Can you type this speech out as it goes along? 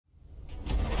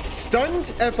Stunned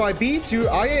FIB to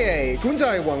IAA.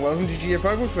 Kunta everyone, welcome to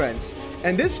GF5 with friends.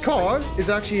 And this car is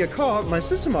actually a car my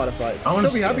sister modified.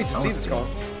 She'll be happy to see this car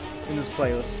in this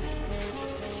playlist.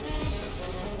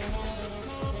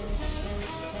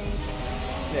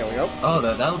 There we go. Oh,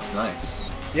 that looks nice.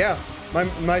 Yeah,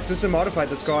 my sister modified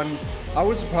this car and I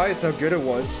was surprised how good it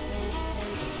was.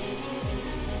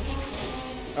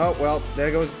 Oh, well, there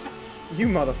goes you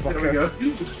motherfucker. There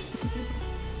we go.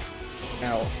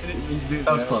 Ow. I didn't mean to do that.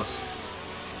 That was close.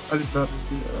 I did not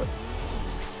do that.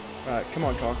 Alright, come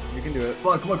on, car. You can do it.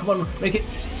 Come on, come on, come on. Make it.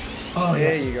 Oh,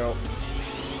 there yes. you go.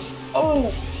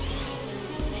 Oh!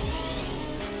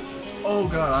 Oh,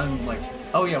 God, I'm like...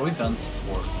 Oh, yeah, we've done this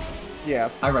before. Yeah.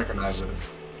 I recognize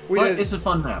this. We but did, it's a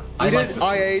fun map. We I did like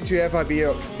this IA to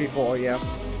FIB before, yeah.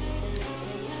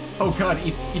 Oh, God.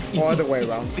 Or other way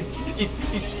around.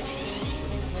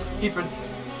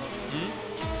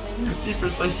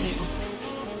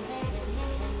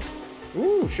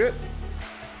 Ooh, shit.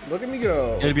 Look at me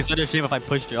go. It'd be such a shame if I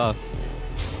pushed you off.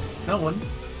 No one.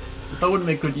 That wouldn't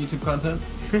make good YouTube content.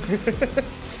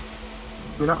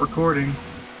 We're not recording.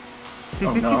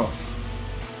 Oh, no.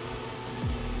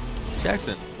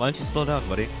 Jackson, why don't you slow down,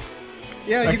 buddy?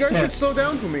 Yeah, you guys should slow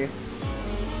down for me.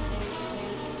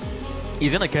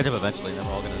 He's gonna catch up eventually, and then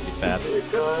we're all gonna be sad.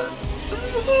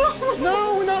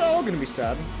 No, we're not all gonna be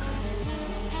sad.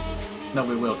 No,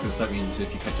 we will, because that means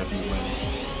if you catch up, you win.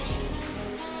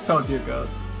 Oh, dear God.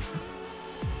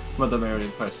 Mother Mary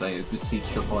and Christ, I beseech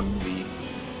you upon the...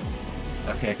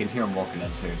 Okay, I can hear him walking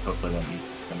downstairs. Hopefully that means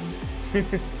it's gonna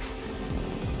be...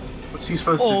 What's he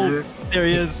supposed Oh, to do? there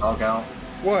he is. I'll go.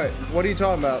 What? What are you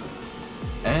talking about?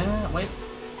 Wait.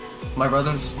 My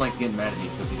brother's like getting mad at me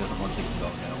because he doesn't want to take the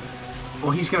dog now.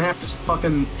 Well, he's gonna have to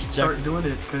fucking start Jackson. doing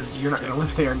it because you're not gonna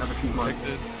live there another few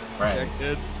months. Right.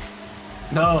 Jackson.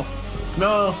 No!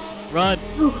 No! Run!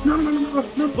 No, no, no, no,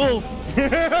 no. Move!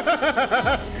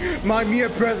 My mere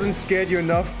presence scared you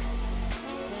enough.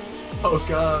 Oh,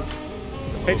 God.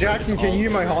 Hey Jackson, can you hear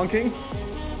my honking?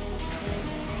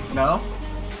 No?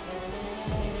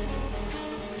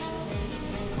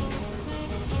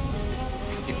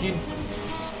 If you...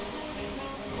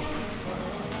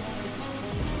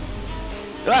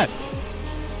 Ah!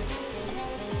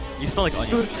 You smell like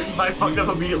onion. I fucked up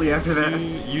immediately after that.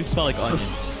 You smell like onion.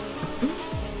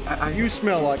 You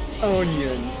smell like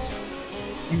onions.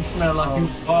 You smell like you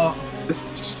are...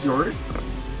 Snort.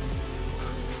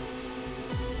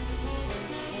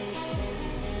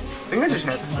 I think I just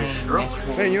had a stroke.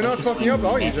 Hey, you're not fucking up,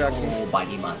 are you, Jackson?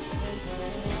 Body mass.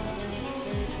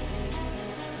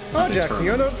 Oh, Jackson,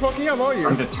 you're not fucking up, are I'm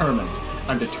you? determined.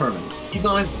 I'm determined. He's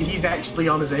on his, he's actually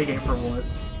on his A game for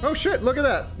once. Oh shit, look at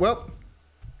that. Well,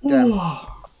 damn.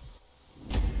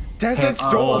 Desert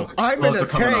Storm, I'm in a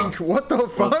tank. What the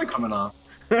fuck? Coming off.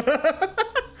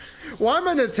 Why am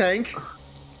I in a tank?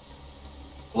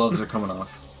 Gloves are coming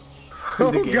off.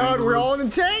 Oh god, we're all in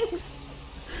tanks?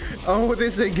 Oh,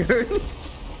 this ain't good.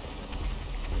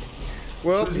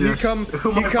 Well, here come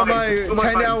my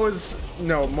 10 hours,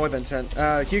 no, more than 10.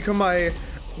 Here come my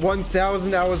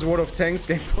 1,000 hours worth of tanks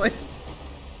gameplay.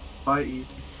 Bye.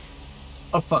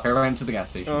 Oh fuck, I ran into the gas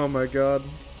station. Oh my god.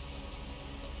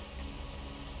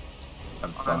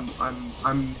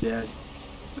 I'm dead.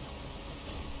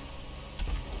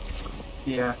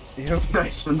 Yeah. Yep.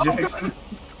 Nice one, Jackson.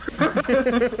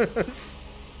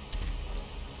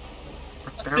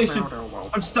 Station.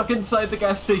 I'm stuck inside the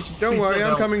gas station. Don't Please worry, say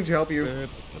I'm no. coming to help you.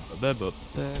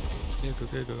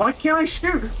 Why can't I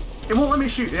shoot? It won't let me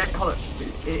shoot. Hold on.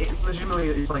 It legitimately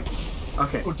is like...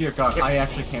 Okay. Oh dear God, I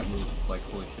actually can't move. Like,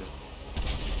 holy shit.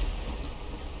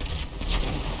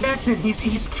 Jackson,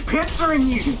 he's pincering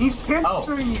you. He's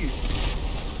pincering you.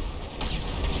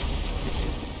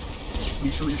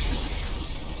 Mutually shoot.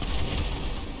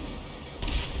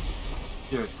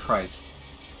 Dear Christ.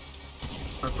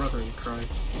 My brother in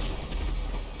Christ.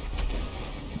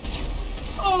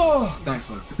 Oh! Nice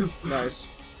one. Nice.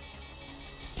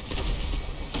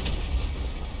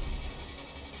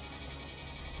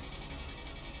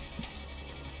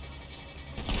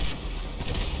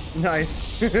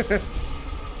 Nice.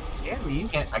 Damn me.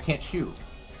 I can't shoot.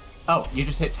 Oh, you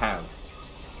just hit tab.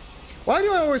 Why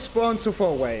do I always spawn so far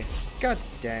away? God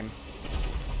damn.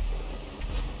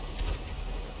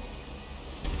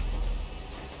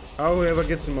 Oh, whoever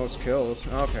gets the most kills.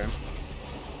 Okay.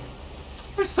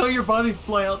 I saw your body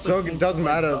fly out. So it doesn't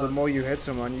matter the more you hit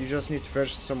someone, you just need to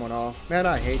finish someone off. Man,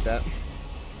 I hate that.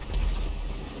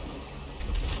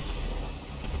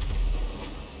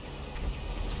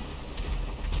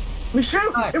 Let me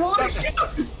shoot! It won't let me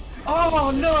shoot!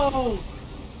 Oh no!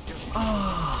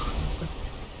 Oh.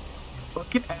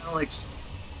 Look at Alex.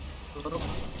 The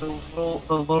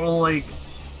little like,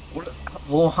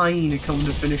 little hyena coming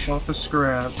to finish off the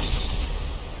scraps.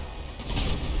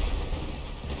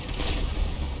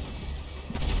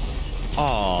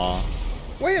 Aww.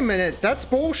 Wait a minute, that's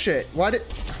bullshit. Why did...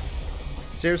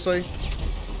 Seriously?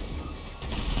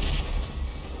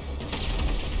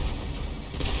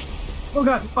 Oh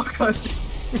god, oh god.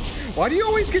 Why do you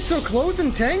always get so close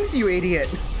in tanks, you idiot?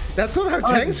 That's not how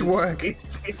tanks work.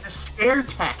 It's a scare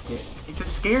tactic. It's a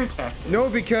scare tactic. No,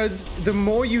 because the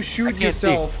more you shoot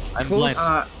yourself close...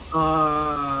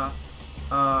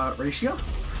 Ratio?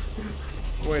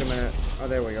 Wait a minute. Oh,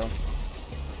 there we go.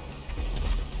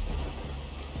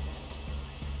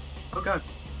 Oh god.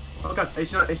 Oh god,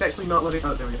 it's actually not letting...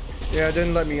 Oh, there we go. Yeah, it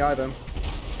didn't let me either.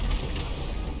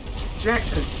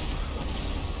 Jackson!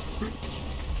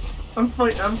 I'm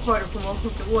fighting for my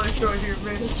fucking life right here,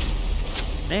 man.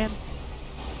 Man.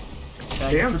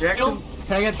 Damn, Jackson.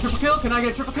 Can I get a triple kill? Can I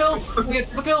get a triple kill? Can I get a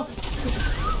triple kill?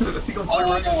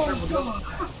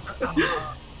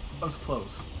 I was close.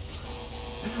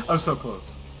 I was so close.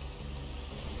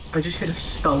 I just hit a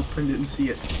stump and didn't see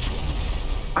it.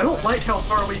 I don't like how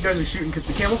far away you guys are shooting because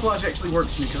the camouflage actually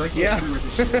works for me because I can't see where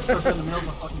this shit is. It's in the middle of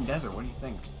a fucking desert. What do you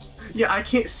think? Yeah, I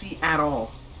can't see at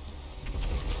all.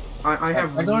 I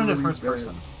have. I go into first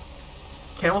person.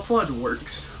 Camouflage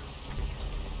works.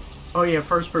 Oh yeah,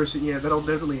 first person. Yeah, that'll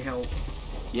definitely help.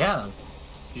 Yeah.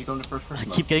 You go into first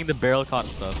person. I keep getting the barrel caught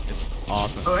and stuff. It's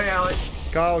awesome. Oh hey, Alex.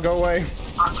 Kyle, go away.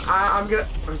 I'm gonna.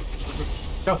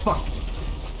 No, fuck.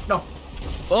 No.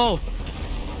 Oh!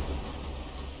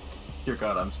 Dear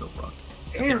God, I'm so fucked.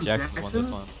 Damn, Jackson won this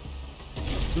one.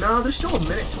 No, there's still a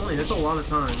minute 20. That's a lot of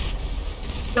time.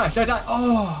 Die!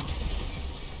 Oh!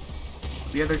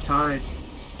 The other tied.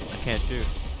 I can't shoot.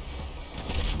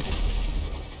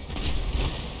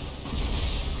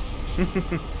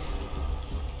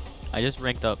 I just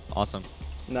ranked up. Awesome.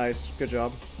 Nice. Good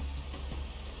job.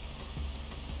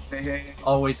 Hey.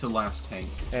 Always the last tank.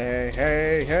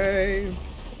 Hey.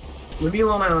 Leave me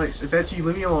alone, Alex. If that's you,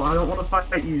 leave me alone. I don't want to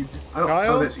fight you. I don't.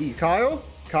 Kyle? Oh, that's Eve. Kyle?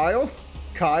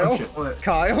 Oh, shit. What?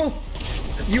 Kyle?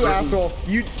 You asshole.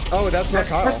 You... Oh, that's not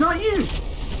Kyle. That's not you!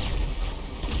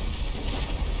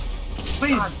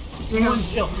 Please!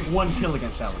 God, One kill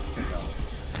against Alex.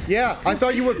 Yeah, I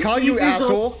thought you were Kyle, you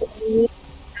asshole.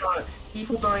 God. Eve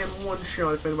will die in one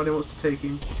shot if anybody wants to take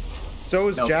him. So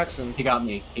is No, Jackson. He got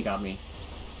me.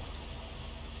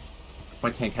 My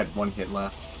tank had one hit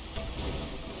left.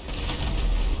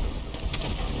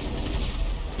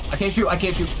 I can't shoot!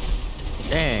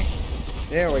 Dang.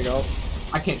 There we go.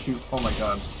 I can't shoot. Oh my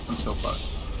god. I'm so fucked.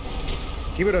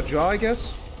 Keep it a draw, I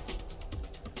guess.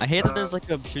 I hate that there's like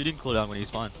a shooting cooldown when you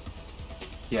spawn.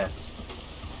 Yes.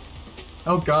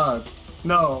 Oh god.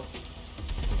 No.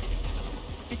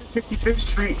 55th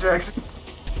Street, Jackson.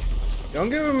 Don't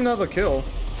give him another kill.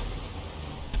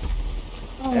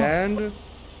 Oh. And...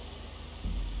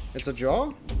 It's a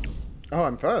draw? Oh,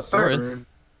 I'm first. First.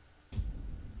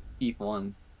 Eve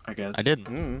won, I guess. I didn't.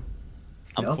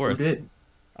 I'm Nope, fourth. Who did?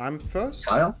 I'm first?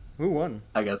 Kyle? Who won?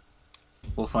 I guess.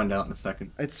 We'll find out in a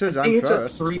second. It says I think I'm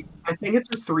it's first. I think it's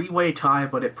a three-way tie,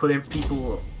 but it put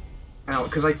people out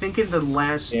because I think in the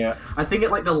last. Yeah. I think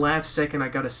at like the last second, I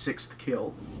got a 6th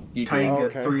kill, You tying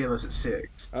did. the Okay. 3 of us at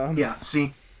 6. Um. Yeah.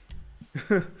 See.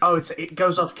 Oh, it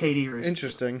goes off KD. Risk.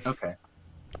 Interesting. Okay.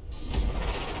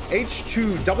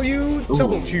 H2W Ooh.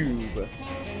 double tube.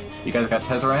 You guys got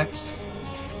Tesseract?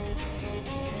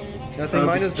 I think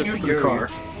mine is the cube of Fury. car.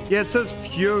 Yeah, it says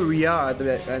Furia at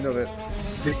the end of it.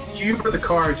 The cube or the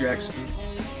car, Jackson.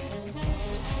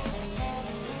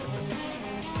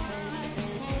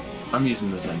 I'm using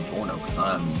the Zentorno because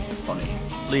I'm funny.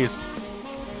 Please.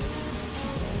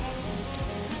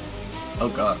 Oh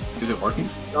god. Is it working?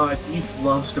 God, Eve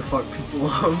loves to fuck people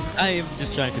up. I am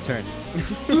just trying to turn.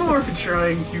 You are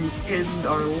trying to end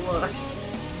our life.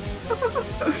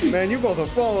 Man, you both are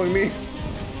following me.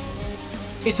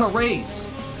 It's a race!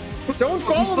 Don't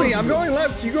follow me. I'm going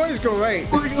left. You guys go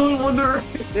right. We're going one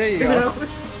direction. There you go.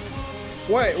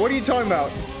 Wait, what are you talking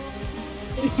about?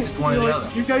 Just one or the other.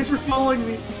 You guys are following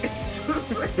me.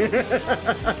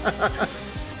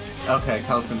 Okay,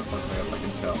 Kyle's gonna fuck me up, I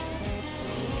can tell.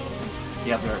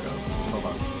 Yeah, there it goes. Hold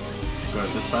on. Go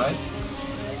to this side.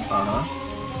 Uh-huh.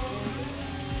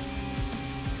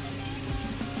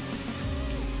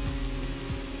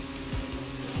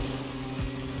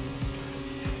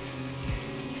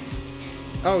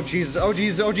 Oh Jesus! Oh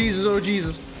Jesus! Oh Jesus! Oh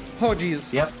Jesus! Oh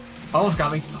Jesus! Yep. Almost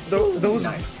got me. Those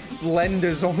Nice.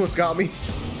 blenders almost got me.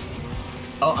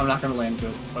 Oh, I'm not gonna land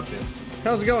good. Watch it.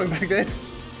 How's it going back there?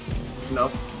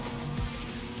 Nope.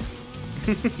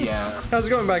 Yeah. How's it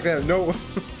going back there? No.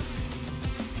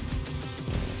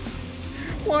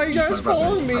 Why are you guys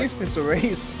following me? It's a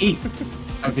race. Eat.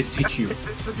 I beseech you.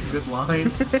 It's such a good line.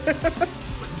 It's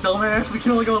like, dumbass, we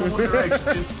can only go in one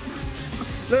direction.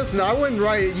 Listen, I went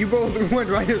right. You both went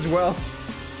right as well.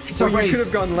 It's so a race. You could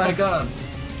have gone left. My God.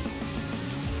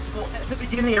 Well, at the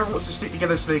beginning, everyone wants to stick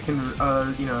together so they can,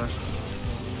 you know.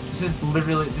 This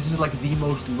is like the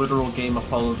most literal game of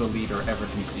follow the leader ever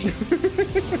to be seen.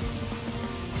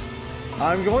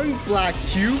 I'm going black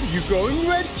tube, you going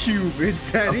red tube.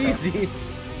 It's that easy.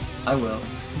 I will.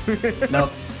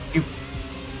 No,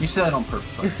 you said that on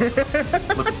purpose.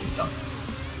 Right? Look what you've done.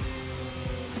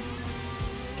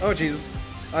 Oh Jesus,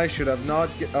 I should have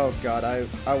not. Oh God,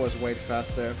 I was way too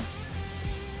fast there.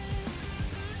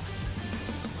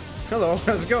 Hello,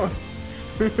 how's it going?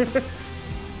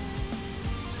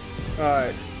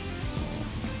 Alright.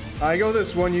 I go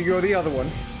this one, you go the other one.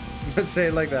 Let's say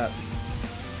it like that.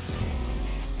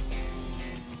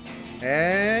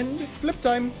 And flip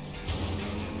time.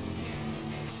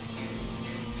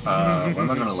 Where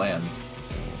am I gonna land?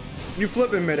 You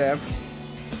flip in mid-air.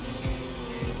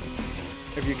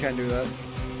 If you can do that.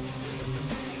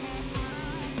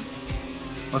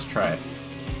 Let's try it.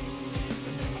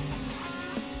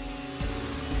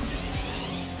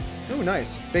 Oh,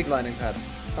 nice. Big landing pad.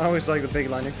 I always like the big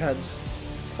landing pads.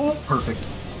 Oh, perfect.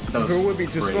 If it would be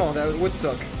too great. small, that would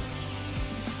suck.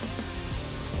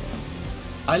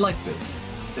 I like this.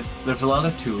 There's a lot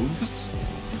of tubes.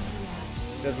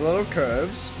 There's a lot of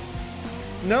curves.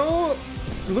 No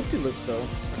loop-de-loops though,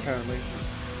 apparently.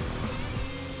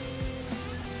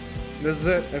 This is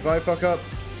it. If I fuck up,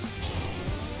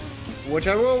 which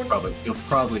I won't. You'll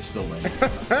probably still win.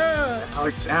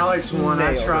 Alex won.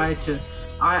 I tried to.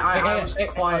 I was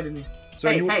quiet and. So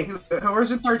hey,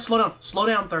 whoever's in third, slow down. Slow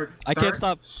down, third. I can't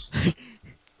stop.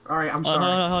 Alright, I'm sorry.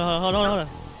 Hold on.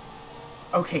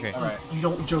 Okay, alright. You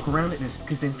don't joke around at this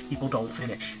because then people don't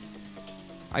finish.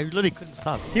 I literally couldn't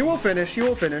stop. He will finish. He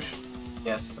will finish.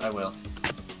 Yes, I will.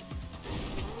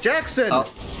 Jackson!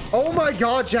 Oh my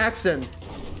God, Jackson!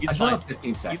 He's fine.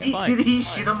 15 seconds. He's fine. Did he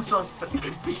shoot himself?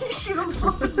 Did he shoot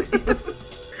himself?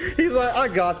 He's like, I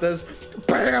got this.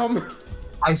 BAM!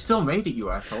 I still made it, you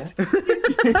asshole. But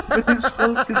it's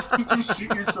fun because you just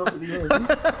shoot yourself at the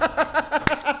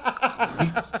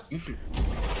end. You should.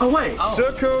 Oh wait.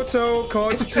 Sokoto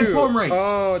costs It's a transform 2. race.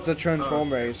 Oh, it's a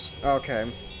transform race.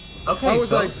 Okay. Okay, I was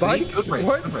so, like, bikes? Good race,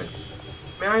 What? Good race.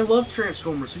 Man, I love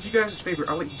Transformers. Who's you guys' favorite?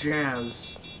 I like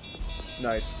Jazz.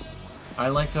 Nice. I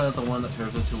like the one that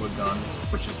turns into a gun,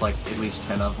 which is like at least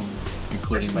 10 of them,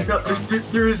 including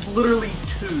Megatron. There is literally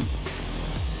 2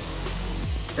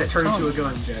 that turn into a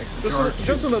gun, Jackson.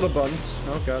 Just a little buns.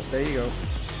 Oh God, there you go.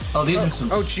 Oh, these are some.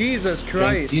 Oh Jesus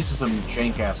Christ! These are some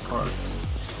jank-ass cars.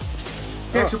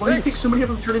 Jackson, why do you thanks. think so many of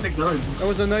them turn into guns? That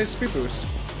was a nice speed boost.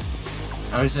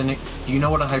 Do you know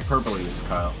what a hyperbole is,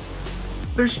 Kyle?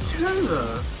 There's 2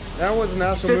 though. That was an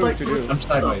asshole said, move like, to do. I'm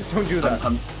sideways. Don't do that.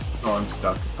 I'm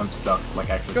stuck. I'm stuck. Like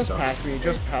actually Just stuck. pass me.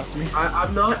 Just pass me.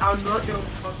 I'm not gonna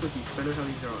fuck with you because I know how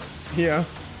these are. Yeah.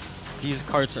 These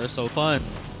carts are so fun.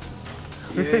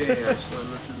 Yeah, slam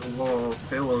into the wall.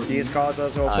 Hello. These cards are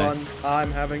so fun.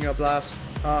 I'm having a blast.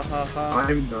 Ha ha ha.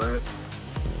 I'm not.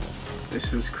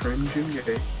 This is cringe and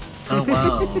gay. Oh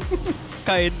wow.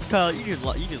 Kyle, you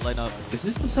need to line up. Is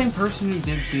this the same person who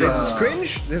did the? This is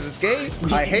cringe. This is gay.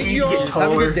 I hate You you all. get Have a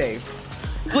taller. good day.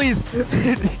 Please.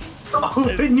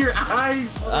 Open your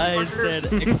eyes. I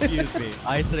said excuse me.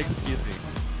 I said excuse me.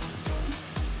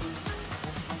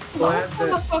 Glad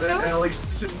that Alex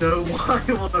doesn't know why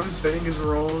what I'm saying is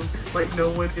wrong. Like no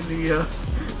one in the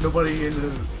nobody in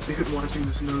the watching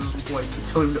this knows like to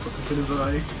tell him to open his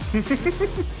eyes.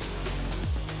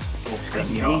 Because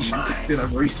he's Asian, then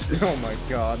I'm racist. Oh my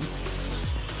God.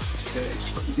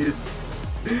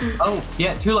 Oh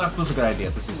yeah, 2 laps was a good idea.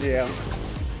 This is Yeah.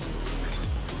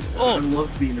 I love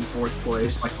being in 4th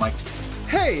place. like Mike.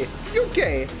 Hey, you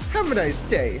gay. Have a nice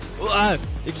day.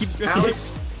 It keeps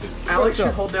drifting. Alex should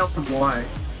up? hold down Y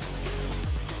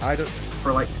I don't.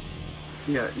 for like,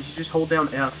 yeah, you should just hold down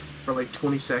F for like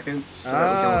 20 seconds. So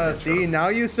that we can See, now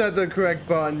you said the correct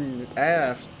button.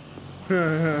 F.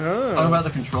 Talk about the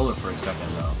controller for a second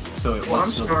though. So it was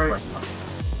I'm still sorry. the correct one.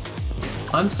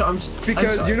 I'm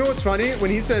Because sorry. you know what's funny?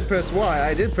 When he said press Y,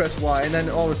 I did press Y, and then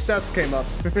all the stats came up.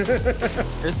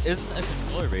 This isn't a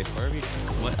controller race. Why are we?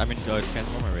 What? I mean,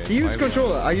 transformer race. He used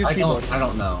controller. I use keyboard. I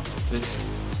don't know.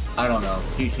 I don't know.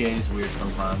 GTA is weird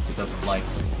sometimes. It doesn't like.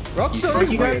 Rockstar Wait,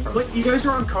 is weird. you guys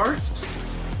are on carts?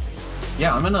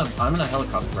 Yeah, I'm in a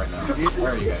helicopter right now.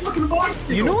 Where are you guys? Fucking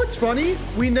bicycle. You know what's funny?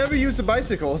 We never use the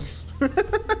bicycles.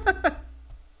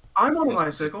 I'm on a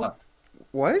bicycle.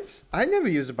 What? I never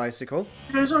use a bicycle.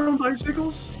 You guys are on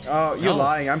bicycles? Oh, you're No.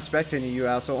 lying. I'm spectating you,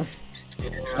 asshole.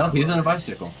 No, he's on a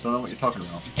bicycle. Don't know what you're talking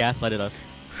about. Gaslighted us.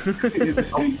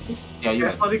 Yeah, you.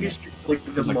 Gaslighting is like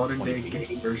the modern day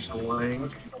gay version of lying.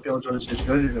 Hope y'all enjoy this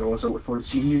video, and I also look forward to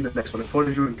seeing you in the next one. Look forward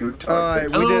to doing good talk.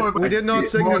 Alright, we did not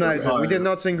synchronize it. More We did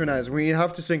not synchronize. We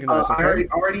have to synchronize, I okay?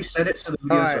 already said it, so the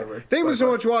video's Alright. over. Thank you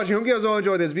so much for watching. Hope you guys all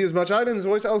enjoyed this video as much. As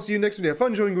always, I'll see you next video.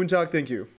 Fun showing Guntag. Thank you.